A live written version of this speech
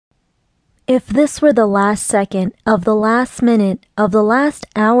If this were the last second of the last minute of the last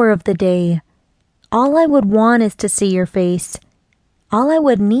hour of the day, all I would want is to see your face. All I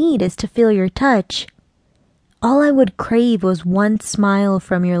would need is to feel your touch. All I would crave was one smile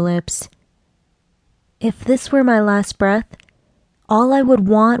from your lips. If this were my last breath, all I would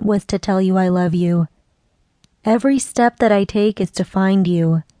want was to tell you I love you. Every step that I take is to find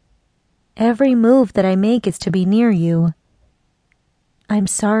you. Every move that I make is to be near you. I'm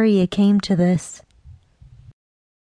sorry it came to this.